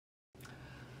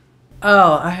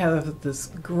Oh, I have this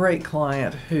great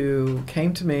client who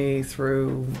came to me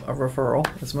through a referral,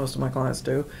 as most of my clients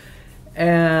do,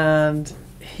 and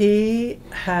he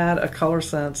had a color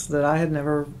sense that I had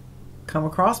never come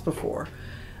across before.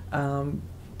 Um,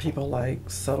 People like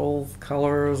subtle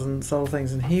colors and subtle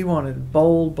things, and he wanted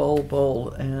bold, bold,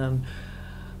 bold. And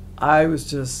I was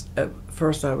just, at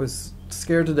first, I was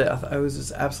scared to death. I was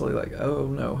just absolutely like, oh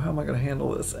no, how am I going to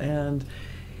handle this? And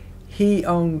he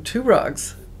owned two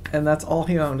rugs, and that's all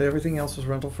he owned. Everything else was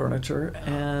rental furniture.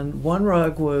 And one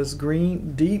rug was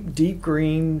green, deep, deep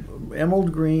green,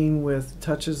 emerald green with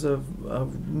touches of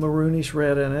maroonish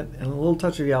red in it and a little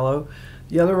touch of yellow.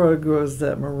 The other rug was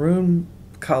that maroon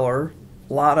color,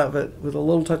 a lot of it, with a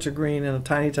little touch of green and a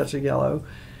tiny touch of yellow.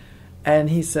 And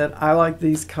he said, I like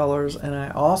these colors, and I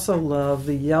also love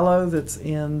the yellow that's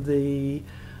in the,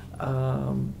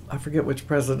 I forget which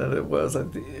president it was.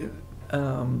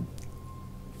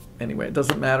 Anyway, it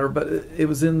doesn't matter, but it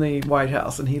was in the White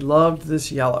House, and he loved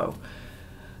this yellow.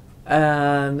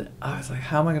 And I was like,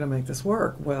 how am I going to make this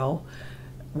work? Well,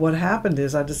 what happened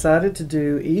is I decided to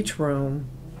do each room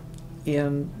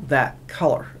in that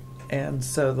color. And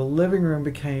so the living room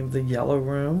became the yellow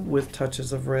room with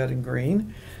touches of red and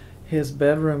green. His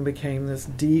bedroom became this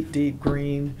deep, deep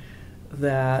green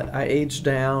that I aged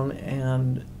down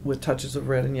and with touches of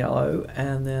red and yellow.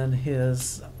 And then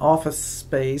his office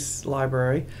space,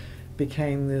 library,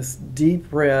 became this deep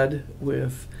red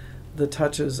with the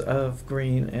touches of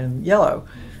green and yellow.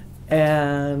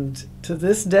 And to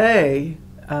this day,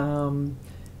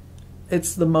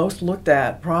 it's the most looked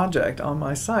at project on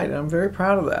my site, and I'm very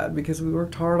proud of that because we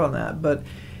worked hard on that. But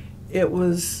it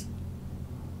was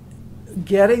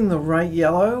getting the right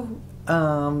yellow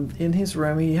in his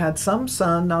room. He had some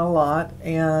sun, not a lot,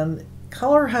 and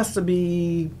color has to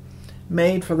be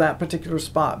made for that particular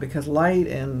spot because light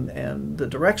and the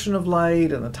direction of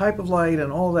light and the type of light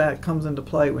and all that comes into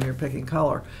play when you're picking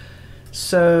color.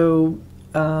 So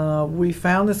we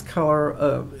found this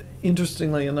color,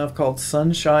 interestingly enough, called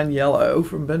Sunshine Yellow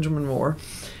from Benjamin Moore,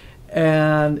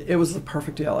 and it was the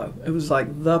perfect yellow. It was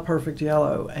like the perfect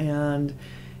yellow. And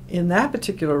in that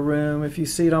particular room, if you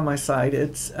see it on my site,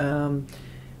 it's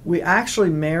we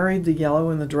actually married the yellow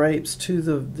in the drapes to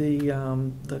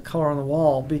the color on the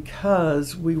wall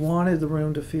because we wanted the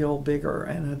room to feel bigger,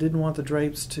 and I didn't want the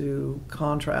drapes to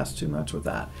contrast too much with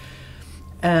that.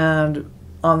 And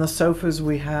on the sofas,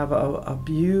 we have a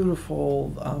beautiful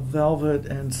velvet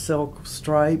and silk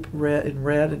stripe, red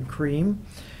and cream.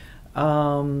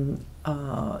 The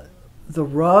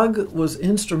rug was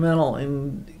instrumental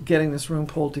in getting this room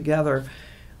pulled together.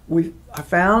 I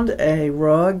found a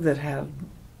rug that had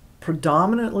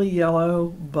predominantly yellow,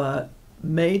 but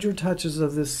major touches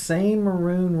of this same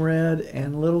maroon red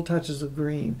and little touches of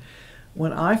green.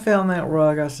 When I found that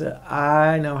rug, I said,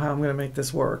 I know how I'm going to make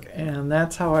this work. And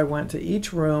that's how I went to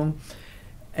each room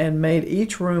and made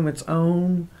each room its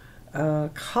own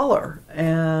color.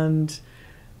 And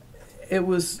it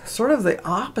was sort of the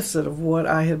opposite of what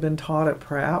I had been taught at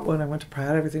Pratt. When I went to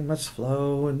Pratt, everything much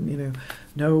flow and,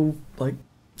 no like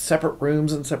separate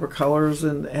rooms and separate colors.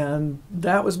 And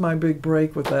that was my big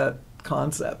break with that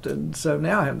concept. And so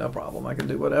now I have no problem. I can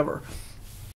do whatever.